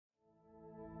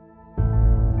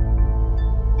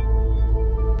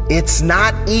It's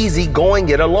not easy going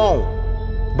it alone.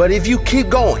 But if you keep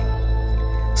going,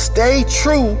 stay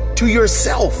true to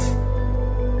yourself,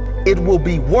 it will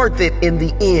be worth it in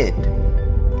the end.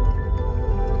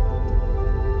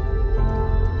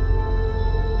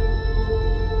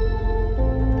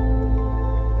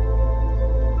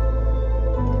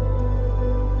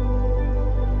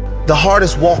 The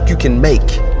hardest walk you can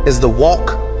make is the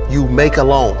walk you make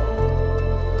alone.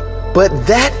 But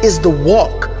that is the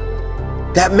walk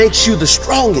that makes you the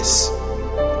strongest.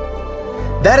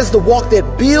 That is the walk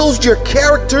that builds your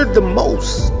character the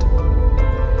most.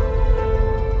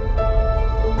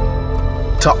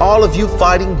 To all of you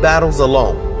fighting battles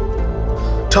alone,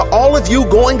 to all of you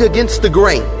going against the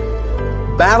grain,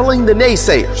 battling the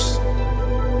naysayers,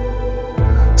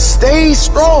 stay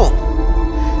strong.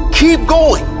 Keep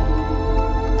going.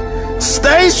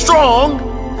 Stay strong.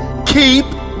 Keep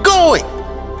going.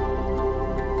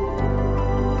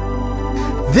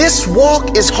 This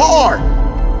walk is hard,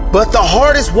 but the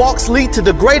hardest walks lead to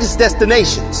the greatest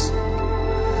destinations.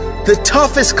 The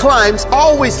toughest climbs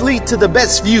always lead to the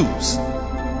best views.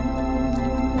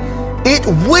 It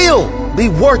will be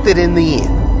worth it in the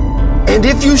end. And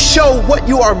if you show what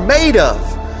you are made of,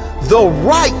 the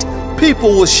right people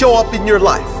will show up in your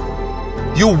life.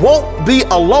 You won't be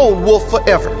a lone wolf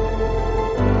forever.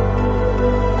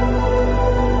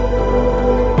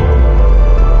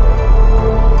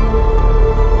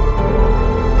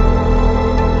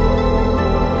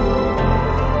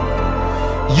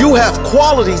 You have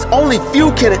qualities only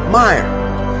few can admire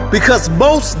because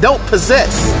most don't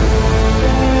possess.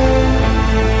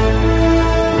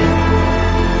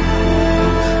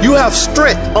 You have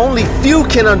strength only few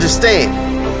can understand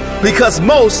because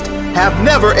most have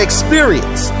never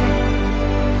experienced.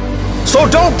 So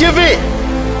don't give in.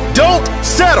 Don't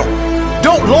settle.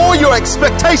 Don't lower your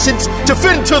expectations to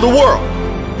fit into the world.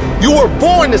 You were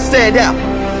born to stand out.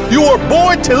 You were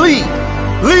born to lead.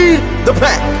 Lead the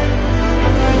pack.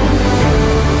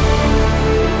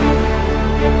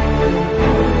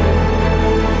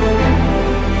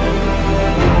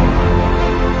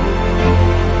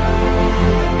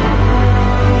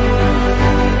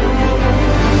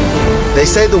 They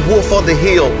say the wolf on the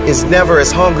hill is never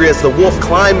as hungry as the wolf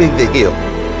climbing the hill.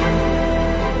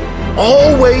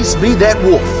 Always be that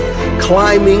wolf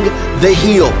climbing the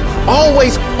hill.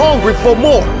 Always hungry for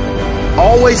more.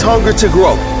 Always hungry to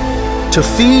grow, to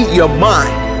feed your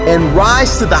mind and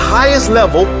rise to the highest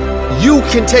level you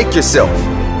can take yourself.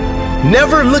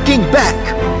 Never looking back,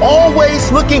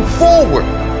 always looking forward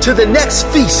to the next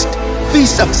feast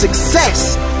of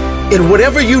success in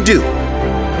whatever you do.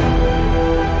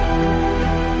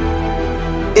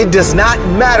 It does not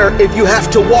matter if you have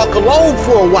to walk alone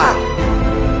for a while.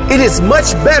 It is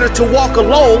much better to walk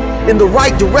alone in the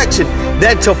right direction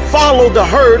than to follow the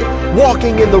herd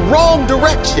walking in the wrong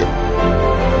direction.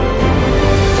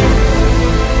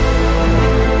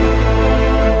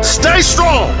 Stay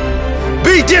strong.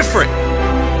 Be different.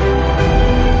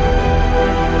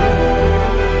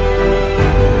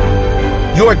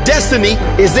 Your destiny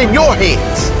is in your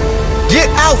hands. Get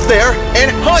out there and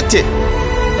hunt it.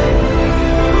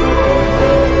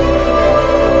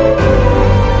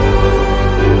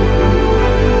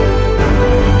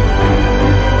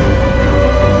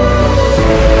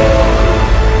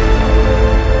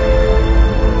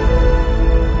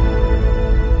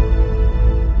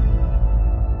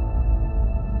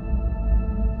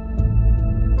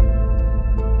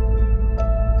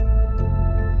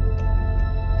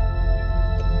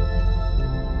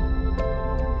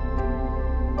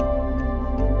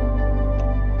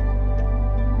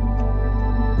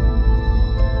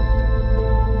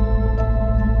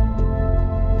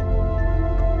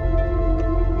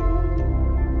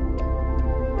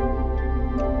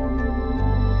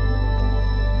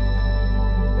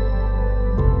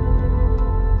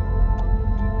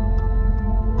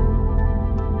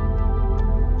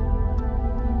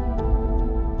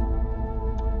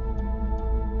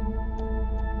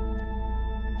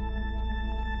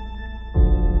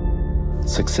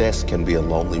 Success can be a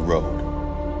lonely road.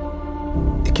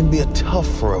 It can be a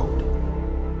tough road.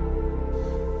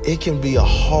 It can be a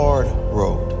hard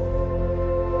road.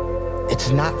 It's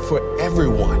not for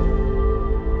everyone.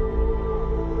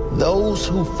 Those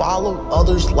who follow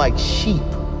others like sheep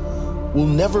will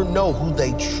never know who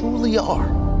they truly are.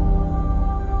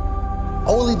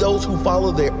 Only those who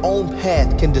follow their own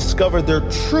path can discover their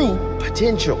true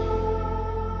potential.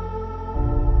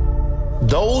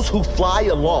 Those who fly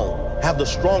alone have the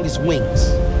strongest wings.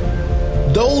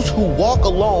 Those who walk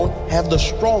alone have the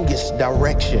strongest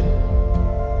direction.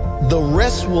 The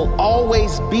rest will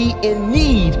always be in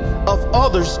need of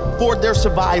others for their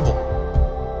survival.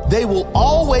 They will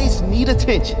always need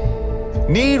attention,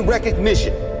 need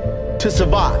recognition to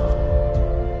survive.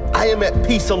 I am at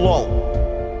peace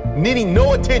alone, needing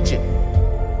no attention,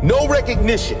 no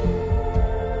recognition,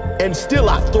 and still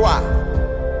I thrive.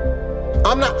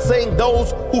 I'm not saying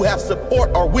those who have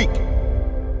support are weak.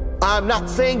 I'm not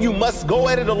saying you must go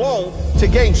at it alone to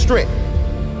gain strength.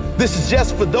 This is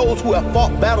just for those who have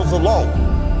fought battles alone,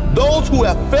 those who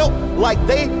have felt like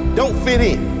they don't fit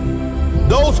in,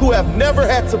 those who have never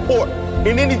had support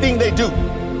in anything they do,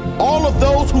 all of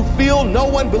those who feel no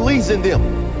one believes in them.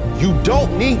 You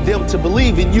don't need them to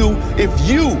believe in you if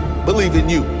you believe in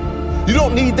you. You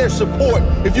don't need their support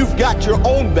if you've got your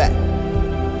own back.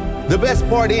 The best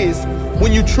part is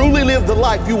when you truly live the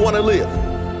life you want to live,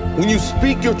 when you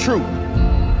speak your truth,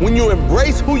 when you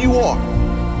embrace who you are,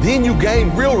 then you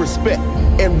gain real respect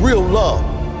and real love.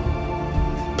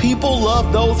 People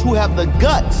love those who have the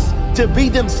guts to be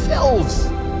themselves,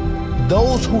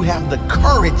 those who have the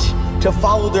courage to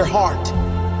follow their heart.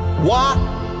 Why?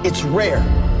 It's rare.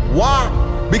 Why?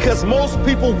 Because most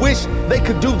people wish they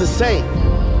could do the same.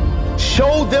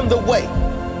 Show them the way.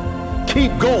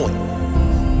 Keep going.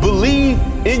 Believe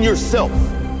in yourself.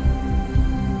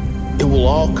 It will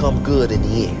all come good in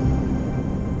the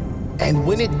end. And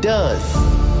when it does,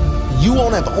 you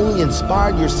won't have only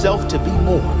inspired yourself to be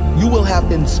more. You will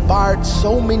have inspired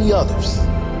so many others.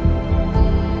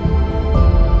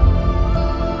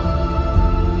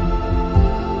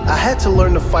 I had to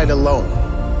learn to fight alone.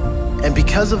 And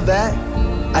because of that,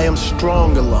 I am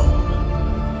strong alone.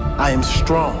 I am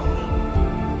strong.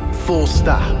 Full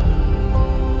stop.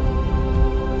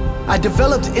 I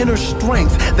developed inner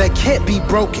strength that can't be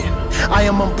broken. I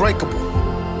am unbreakable.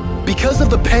 Because of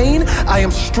the pain, I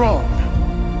am strong.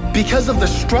 Because of the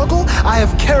struggle, I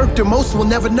have character most will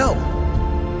never know.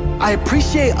 I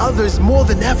appreciate others more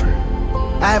than ever.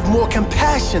 I have more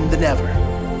compassion than ever.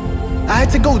 I had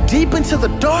to go deep into the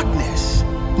darkness.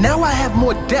 Now I have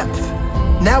more depth.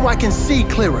 Now I can see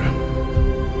clearer.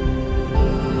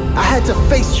 I had to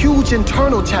face huge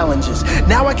internal challenges.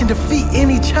 Now I can defeat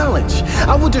any challenge.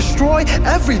 I will destroy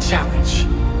every challenge.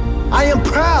 I am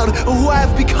proud of who I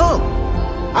have become.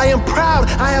 I am proud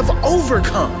I have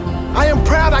overcome. I am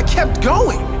proud I kept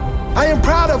going. I am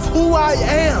proud of who I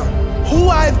am, who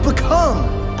I've become.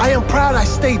 I am proud I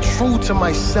stayed true to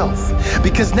myself,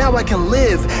 because now I can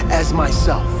live as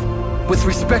myself, with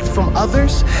respect from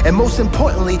others, and most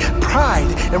importantly,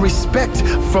 pride and respect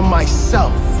from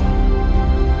myself.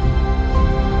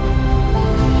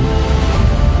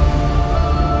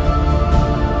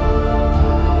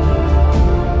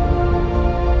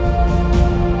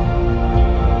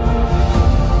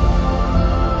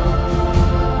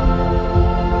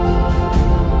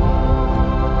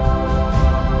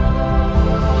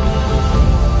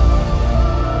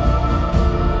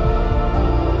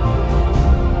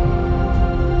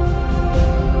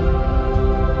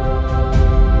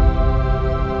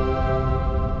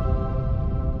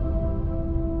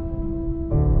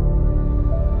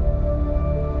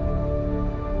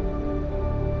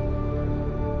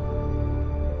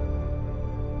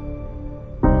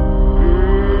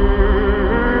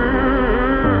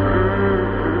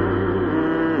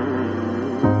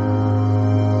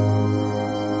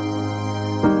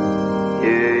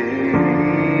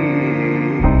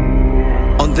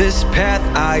 On this path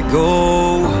I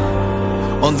go,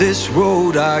 on this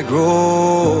road I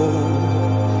grow.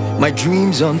 My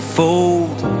dreams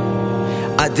unfold,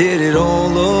 I did it all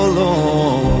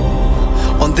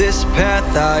alone. On this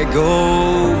path I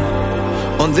go,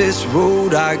 on this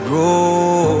road I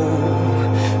grow.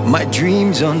 My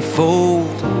dreams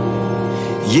unfold,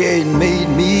 yeah, it made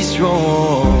me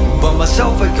strong. By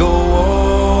myself I go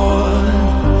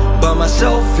on, by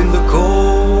myself in the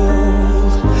cold.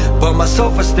 By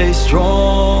myself I stay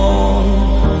strong,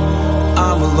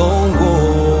 I'm a lone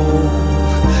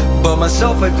wolf. By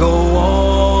myself I go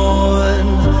on,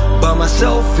 by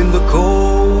myself in the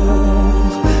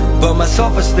cold. By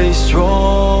myself I stay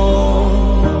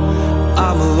strong,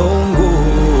 I'm a lone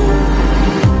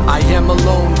wolf. I am a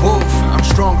lone wolf, I'm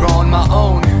stronger on my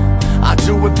own. I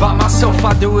do it by myself,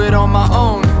 I do it on my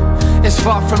own. It's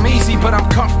far from easy, but I'm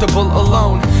comfortable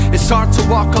alone. It's hard to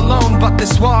walk alone, but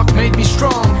this walk made me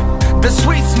strong. The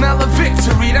sweet smell of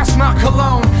victory, that's my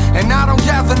cologne. And I don't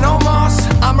gather no moss,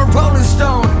 I'm a rolling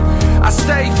stone. I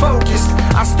stay focused,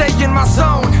 I stay in my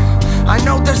zone. I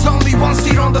know there's only one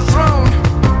seat on the throne.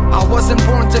 I wasn't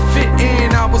born to fit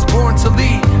in, I was born to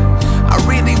lead. I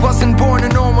really wasn't born a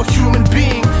normal human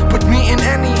being. Put me in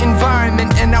any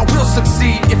environment and I will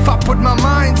succeed. If I put my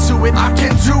mind to it, I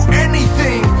can do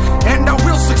anything, and I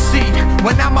will succeed.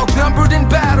 When I'm outnumbered in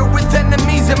battle with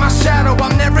enemies in my shadow,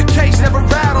 I'm never caged, never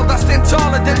rattled. I stand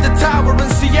taller than the tower in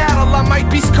Seattle. I might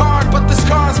be scarred, but the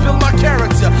scars build my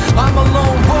character. I'm a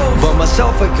lone wolf. By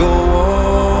myself I go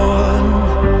on,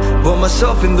 by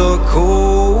myself in the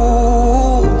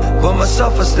cold, by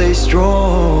myself I stay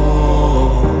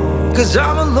strong, 'cause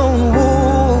I'm a lone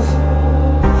wolf.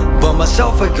 By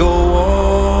myself I go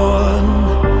on,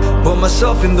 by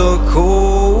myself in the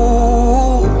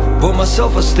cold, by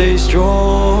myself I stay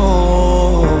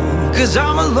strong, 'cause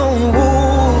I'm a lone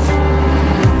wolf.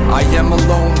 I am a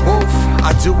lone wolf,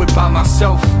 I do it by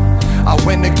myself. I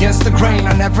went against the grain,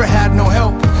 I never had no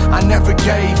help. I never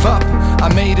gave up, I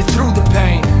made it through the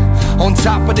pain. On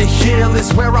top of the hill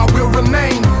is where I will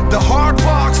remain. The hard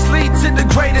walks lead to the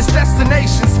greatest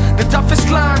destinations. The toughest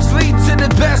climbs lead to the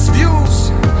best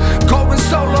views. Going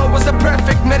solo was the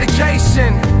perfect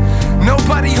medication.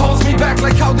 Nobody holds me back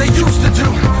like how they used to do.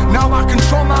 Now I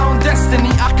control my own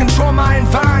destiny, I control my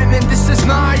environment. This is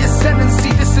my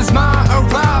ascendancy, this is my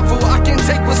arrival. I can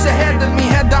take what's ahead of me,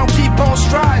 head down, keep on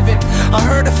striving. I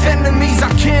heard of enemies,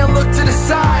 I can't look to the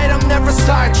side. I'm never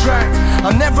sidetracked,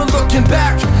 I'm never looking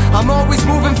back. I'm always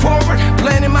moving forward,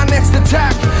 planning my next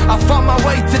attack. I fought my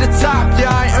way to the top,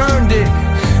 yeah I earned it.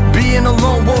 Being a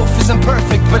lone wolf isn't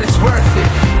perfect, but it's worth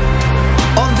it.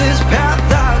 On this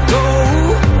path I go,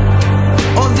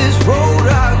 on this road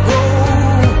I go,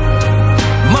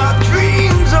 my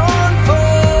dreams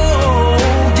unfold,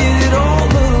 did it all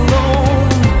alone.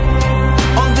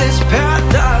 On this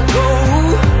path I go,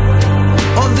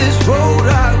 on this road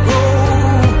I go,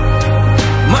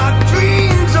 my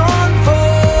dreams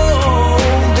unfold,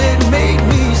 it made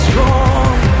me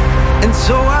strong, and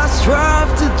so I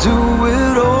strive to do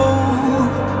it all.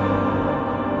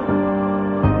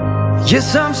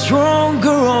 Yes, I'm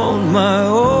stronger on my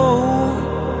own.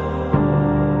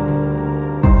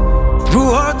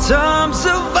 Through hard times,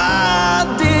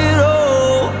 survived it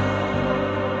all.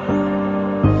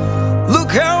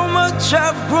 Look how much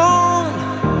I've grown,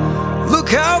 look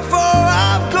how far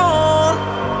I've gone.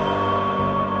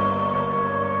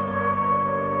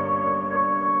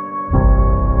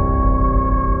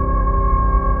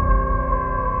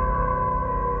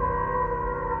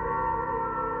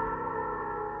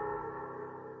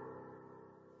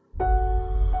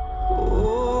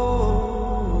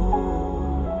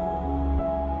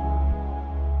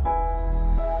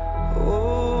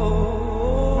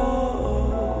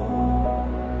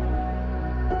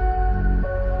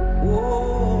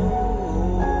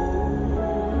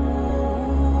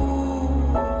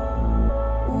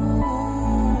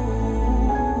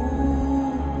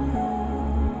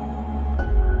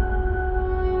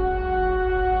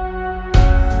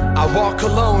 I walk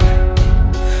alone,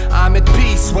 I'm at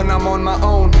peace when I'm on my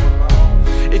own.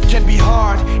 It can be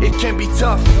hard, it can be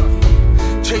tough.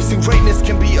 Chasing greatness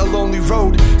can be a lonely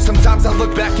road. Sometimes I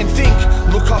look back and think,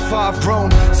 look how far I've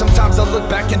grown. Sometimes I look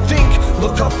back and think,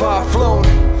 look how far I've flown.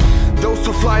 Those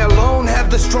who fly alone have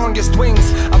the strongest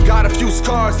wings. I've got a few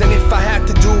scars, and if I had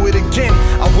to do it again,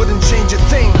 I wouldn't change a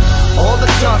thing. All the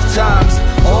tough times,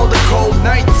 all the cold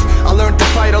nights, I learned to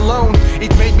fight alone.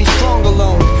 It made me strong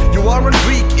alone. You aren't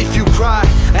weak if you cry.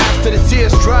 After the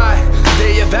tears dry,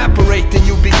 they evaporate and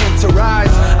you begin to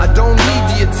rise. I don't need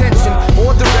the attention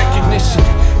or the recognition,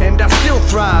 and I still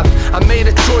thrive. I made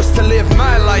a choice to live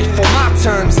my life on my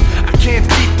terms. I can't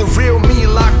keep the real me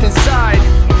locked inside,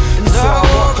 so I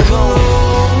walk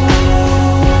alone.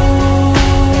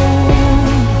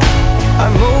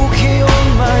 I'm okay on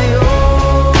my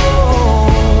own.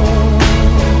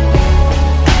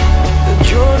 The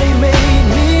journey made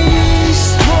me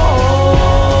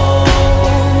strong.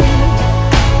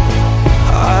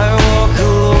 I walk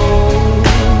alone,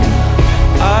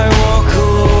 I walk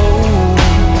alone.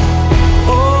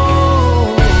 Oh,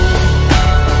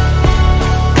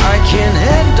 I can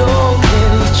handle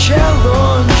any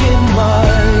challenge in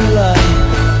my life.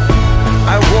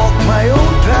 I walk my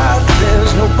own path,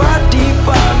 there's nobody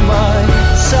by my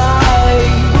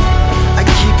side. I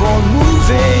keep on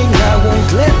moving, I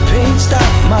won't let pain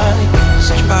stop my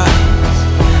strides.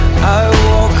 I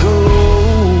walk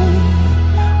alone.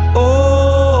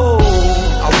 Oh,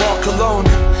 I walk alone,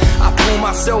 I pull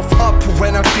myself up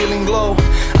when I'm feeling low.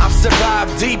 I've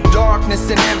survived deep darkness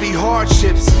and heavy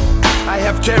hardships. I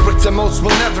have character most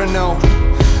will never know.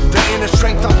 The inner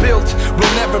strength I built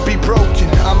will never be broken.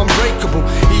 I'm unbreakable,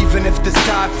 even if the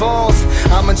sky falls,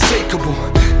 I'm unshakable.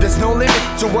 There's no limit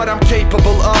to what I'm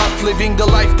capable of. Living the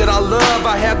life that I love,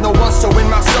 I had no one, so in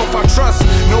myself I trust.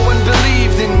 No one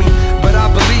believed in me, but I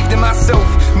believed in myself.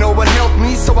 No one helped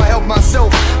me, so I helped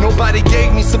myself. Nobody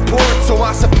gave me support, so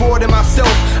I supported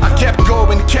myself. I kept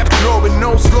going, kept growing,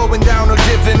 no slowing down or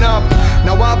giving up.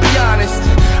 Now I'll be honest,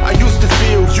 I used to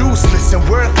feel useless and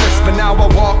worthless, but now I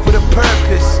walk with a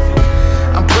purpose.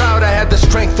 I'm proud I had the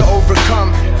strength to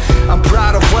overcome. I'm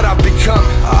proud of what I've become.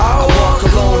 I walk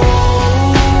alone.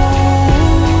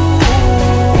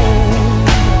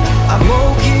 I'm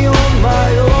okay on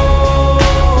my own.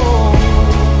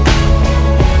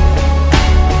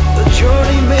 The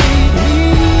journey made me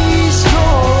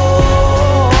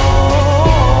strong.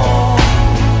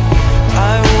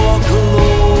 I walk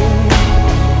alone.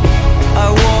 I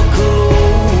walk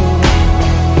alone.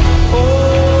 Oh,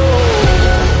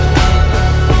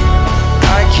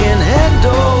 I can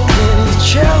handle any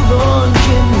challenge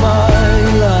in my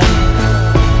life.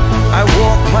 I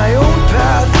walk my own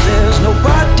path, there's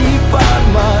nobody by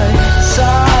my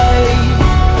side.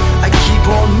 I keep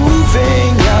on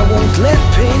moving, I won't let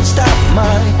pain stop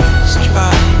my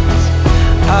strides.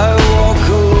 I walk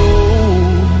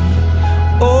alone.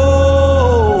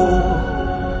 Oh,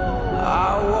 I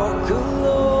walk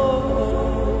alone.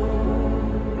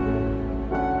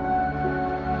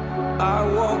 I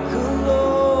walk alone.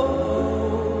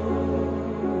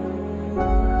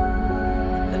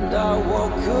 And I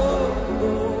walk alone.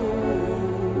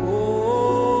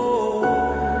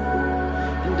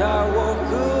 And I walk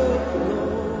alone.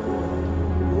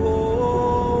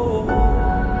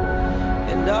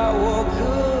 And I walk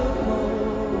alone.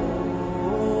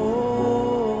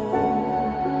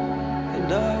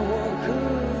 And I walk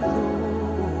alone.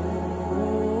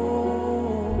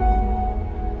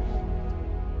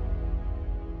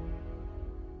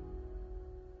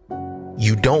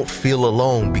 You don't feel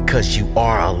alone because you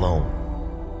are alone.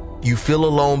 You feel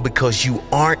alone because you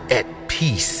aren't at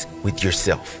peace with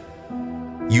yourself.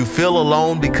 You feel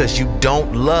alone because you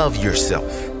don't love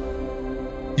yourself.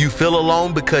 You feel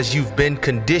alone because you've been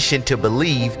conditioned to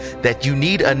believe that you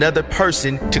need another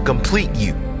person to complete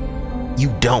you.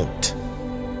 You don't.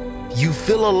 You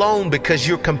feel alone because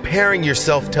you're comparing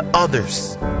yourself to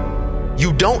others.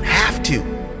 You don't have to.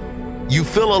 You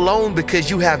feel alone because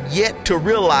you have yet to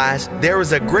realize there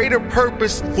is a greater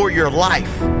purpose for your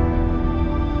life.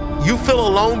 You feel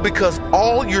alone because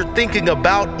all you're thinking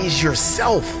about is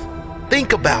yourself.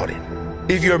 Think about it.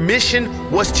 If your mission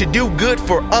was to do good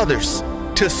for others,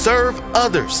 to serve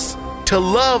others, to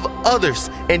love others,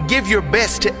 and give your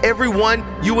best to everyone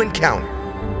you encounter,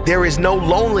 there is no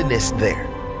loneliness there.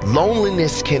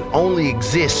 Loneliness can only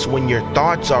exist when your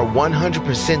thoughts are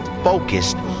 100%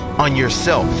 focused on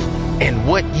yourself and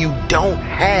what you don't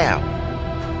have.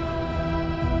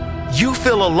 You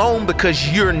feel alone because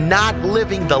you're not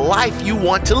living the life you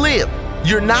want to live.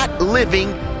 You're not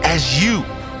living as you.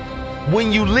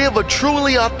 When you live a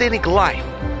truly authentic life,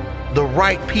 the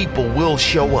right people will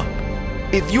show up.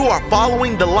 If you are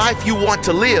following the life you want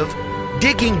to live,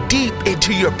 digging deep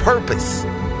into your purpose,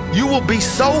 you will be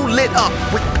so lit up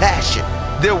with passion,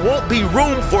 there won't be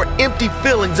room for empty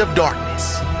feelings of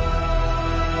darkness.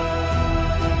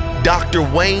 Dr.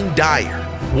 Wayne Dyer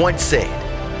once said,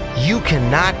 "You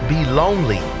cannot be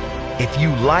lonely if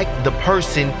you like the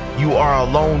person you are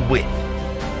alone with.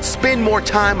 Spend more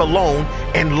time alone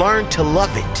and learn to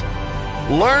love it.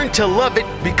 Learn to love it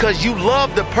because you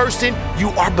love the person you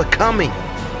are becoming.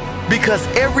 Because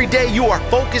every day you are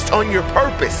focused on your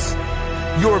purpose,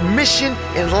 your mission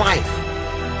in life.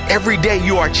 Every day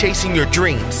you are chasing your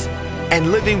dreams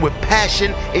and living with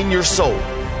passion in your soul.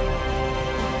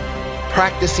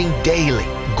 Practicing daily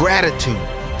gratitude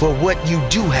for what you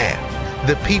do have,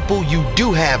 the people you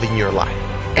do have in your life,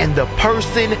 and the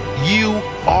person you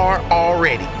are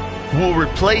already will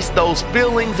replace those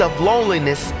feelings of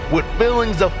loneliness with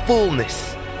feelings of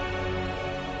fullness."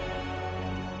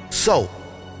 So,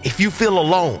 if you feel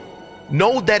alone,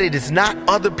 know that it is not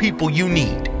other people you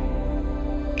need.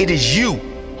 It is you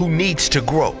who needs to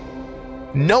grow.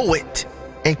 Know it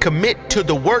and commit to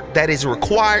the work that is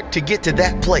required to get to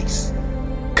that place.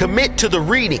 Commit to the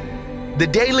reading, the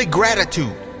daily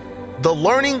gratitude, the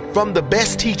learning from the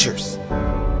best teachers,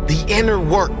 the inner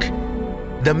work,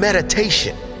 the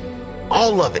meditation,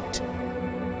 all of it.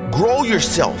 Grow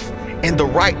yourself and the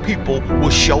right people will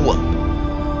show up.